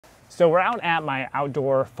So we're out at my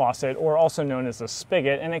outdoor faucet, or also known as a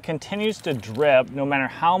spigot, and it continues to drip no matter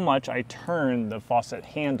how much I turn the faucet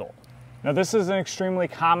handle. Now this is an extremely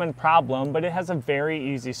common problem, but it has a very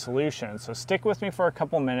easy solution. So stick with me for a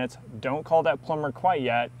couple minutes, don't call that plumber quite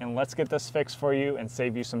yet, and let's get this fixed for you and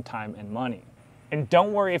save you some time and money. And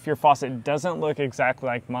don't worry if your faucet doesn't look exactly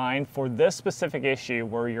like mine. For this specific issue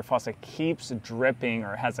where your faucet keeps dripping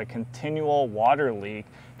or has a continual water leak,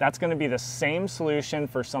 that's going to be the same solution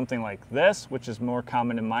for something like this, which is more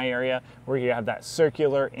common in my area, where you have that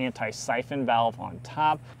circular anti-siphon valve on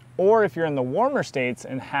top. Or if you're in the warmer states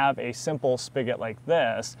and have a simple spigot like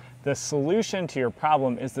this, the solution to your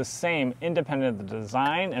problem is the same independent of the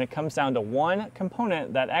design, and it comes down to one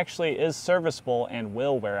component that actually is serviceable and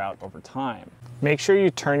will wear out over time. Make sure you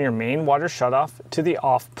turn your main water shutoff to the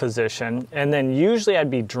off position, and then usually I'd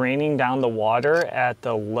be draining down the water at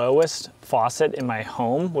the lowest faucet in my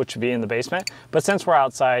home, which would be in the basement, but since we're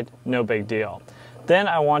outside, no big deal. Then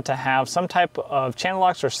I want to have some type of channel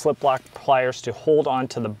locks or slip lock pliers to hold on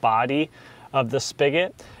to the body of the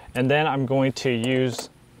spigot, and then I'm going to use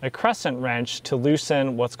a crescent wrench to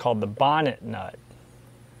loosen what's called the bonnet nut.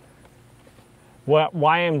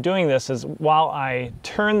 Why I'm doing this is while I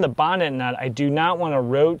turn the bonnet nut, I do not want to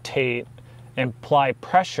rotate and apply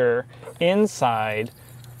pressure inside,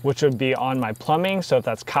 which would be on my plumbing. So if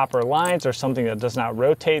that's copper lines or something that does not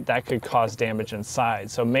rotate, that could cause damage inside.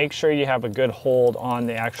 So make sure you have a good hold on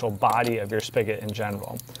the actual body of your spigot in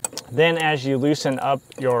general. Then as you loosen up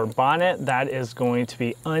your bonnet, that is going to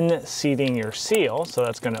be unseating your seal. So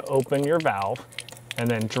that's going to open your valve and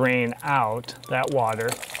then drain out that water.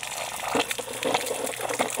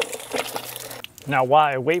 Now, while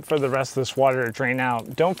I wait for the rest of this water to drain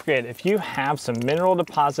out, don't forget, if you have some mineral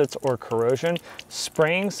deposits or corrosion,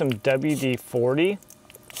 spraying some WD-40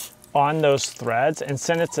 on those threads, and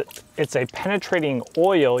since it's a penetrating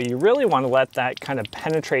oil, you really want to let that kind of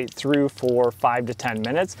penetrate through for 5 to 10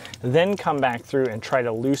 minutes, then come back through and try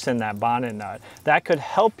to loosen that bonnet nut. That could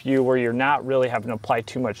help you where you're not really having to apply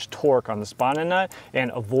too much torque on this bonnet nut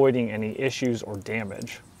and avoiding any issues or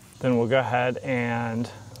damage. Then we'll go ahead and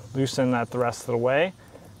loosen that the rest of the way.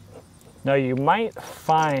 Now you might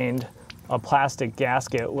find a plastic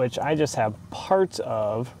gasket, which I just have parts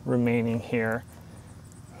of remaining here,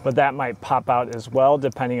 but that might pop out as well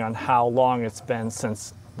depending on how long it's been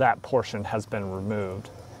since that portion has been removed.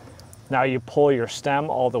 Now you pull your stem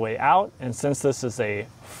all the way out, and since this is a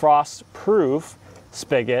frost-proof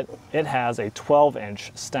spigot, it has a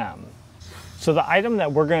 12-inch stem. So the item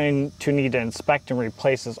that we're going to need to inspect and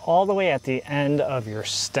replace is all the way at the end of your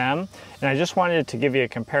stem. And I just wanted to give you a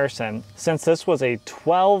comparison. Since this was a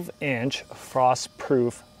 12-inch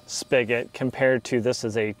frost-proof spigot compared to this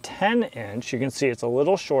is a 10-inch, you can see it's a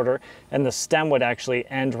little shorter, and the stem would actually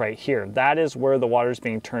end right here. That is where the water is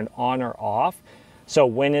being turned on or off. So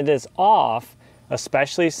when it is off,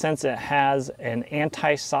 especially since it has an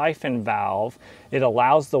anti-siphon valve, it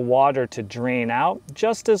allows the water to drain out.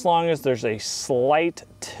 Just as long as there's a slight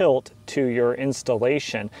tilt to your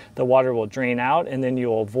installation, the water will drain out, and then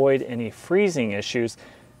you'll avoid any freezing issues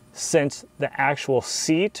since the actual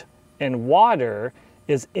seat and water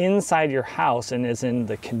is inside your house and is in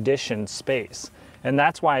the conditioned space. And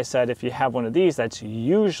that's why I said if you have one of these, that's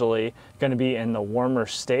usually going to be in the warmer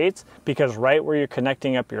states, because right where you're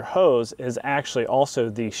connecting up your hose is actually also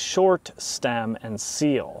the short stem and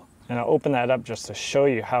seal. And I'll open that up just to show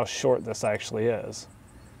you how short this actually is.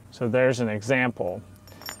 So there's an example,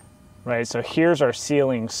 right? So here's our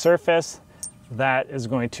sealing surface. That is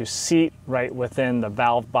going to seat right within the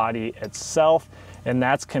valve body itself. And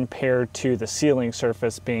that's compared to the sealing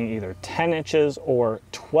surface being either 10 inches or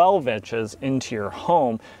 12 inches into your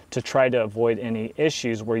home to try to avoid any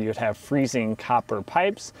issues where you'd have freezing copper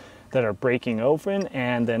pipes that are breaking open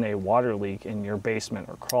and then a water leak in your basement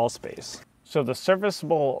or crawl space. So the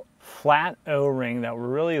serviceable flat O-ring that we're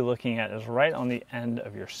really looking at is right on the end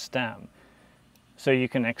of your stem. So you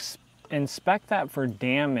can inspect that for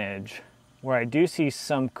damage, where I do see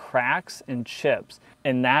some cracks and chips,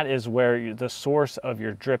 and that is where the source of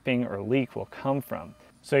your dripping or leak will come from.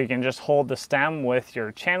 So you can just hold the stem with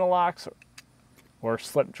your channel locks or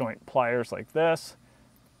slip joint pliers like this.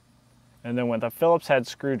 And then with a Phillips head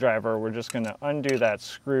screwdriver, we're just going to undo that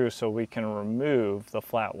screw so we can remove the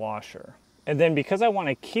flat washer. And then because I want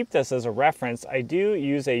to keep this as a reference, I do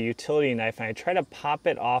use a utility knife and I try to pop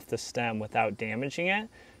it off the stem without damaging it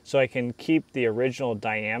so I can keep the original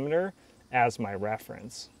diameter as my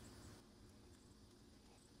reference.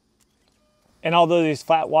 And although these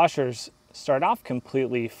flat washers start off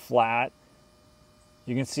completely flat,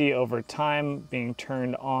 you can see over time being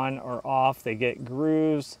turned on or off, they get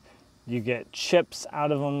grooves you get chips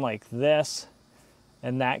out of them like this,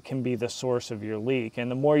 and that can be the source of your leak. And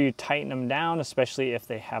the more you tighten them down, especially if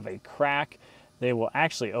they have a crack, they will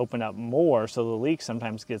actually open up more, so the leak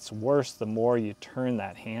sometimes gets worse the more you turn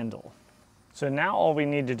that handle. So now all we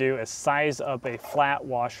need to do is size up a flat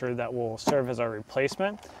washer that will serve as our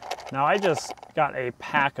replacement. Now I just got a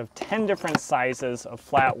pack of 10 different sizes of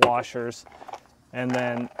flat washers, and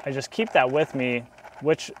then I just keep that with me,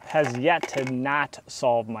 which has yet to not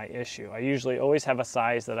solve my issue. I usually always have a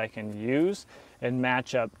size that I can use and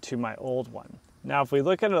match up to my old one. Now if we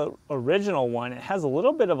look at an original one, it has a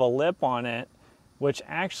little bit of a lip on it, which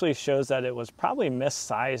actually shows that it was probably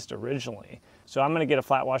missized originally. So I'm gonna get a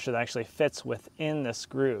flat washer that actually fits within this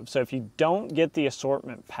groove. So if you don't get the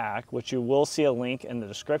assortment pack, which you will see a link in the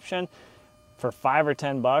description, for 5 or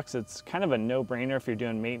 10 bucks, it's kind of a no-brainer if you're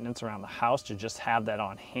doing maintenance around the house to just have that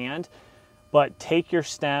on hand. But take your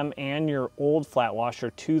stem and your old flat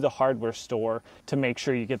washer to the hardware store to make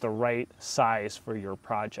sure you get the right size for your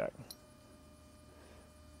project.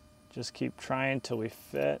 Just keep trying till we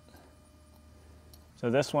fit. So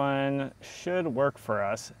this one should work for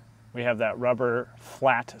us. We have that rubber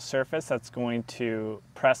flat surface that's going to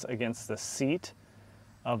press against the seat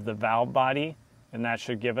of the valve body, and that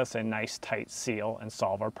should give us a nice tight seal and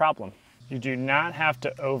solve our problem. You do not have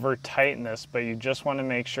to over tighten this, but you just want to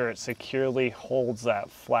make sure it securely holds that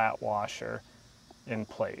flat washer in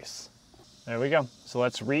place. There we go. So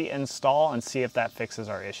let's reinstall and see if that fixes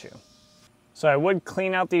our issue. So I would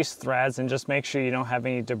clean out these threads and just make sure you don't have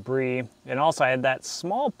any debris. And also I had that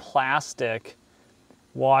small plastic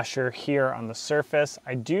washer here on the surface.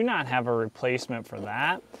 I do not have a replacement for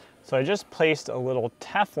that. So I just placed a little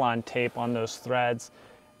Teflon tape on those threads,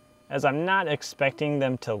 as I'm not expecting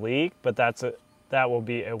them to leak, but that will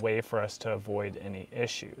be a way for us to avoid any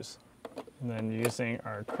issues. And then using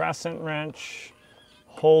our crescent wrench,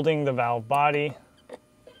 holding the valve body,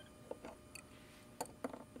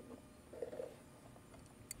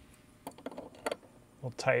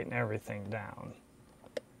 we'll tighten everything down.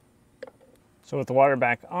 So with the water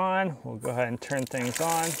back on, we'll go ahead and turn things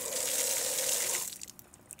on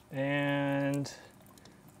and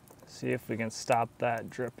see if we can stop that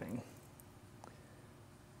dripping.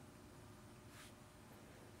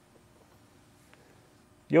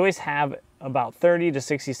 You always have about 30 to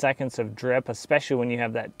 60 seconds of drip, especially when you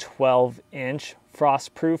have that 12-inch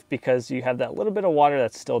frost proof, because you have that little bit of water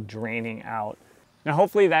that's still draining out. Now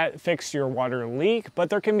hopefully that fixed your water leak,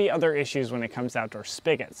 but there can be other issues when it comes to outdoor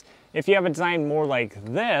spigots. If you have a design more like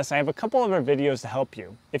this, I have a couple other videos to help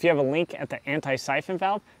you. If you have a link at the anti-siphon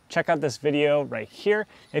valve, check out this video right here.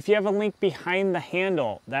 If you have a link behind the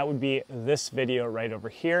handle, that would be this video right over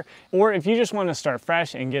here. Or if you just want to start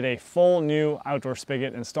fresh and get a full new outdoor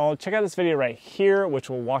spigot installed, check out this video right here, which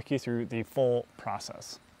will walk you through the full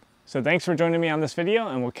process. So thanks for joining me on this video,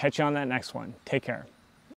 and we'll catch you on that next one. Take care.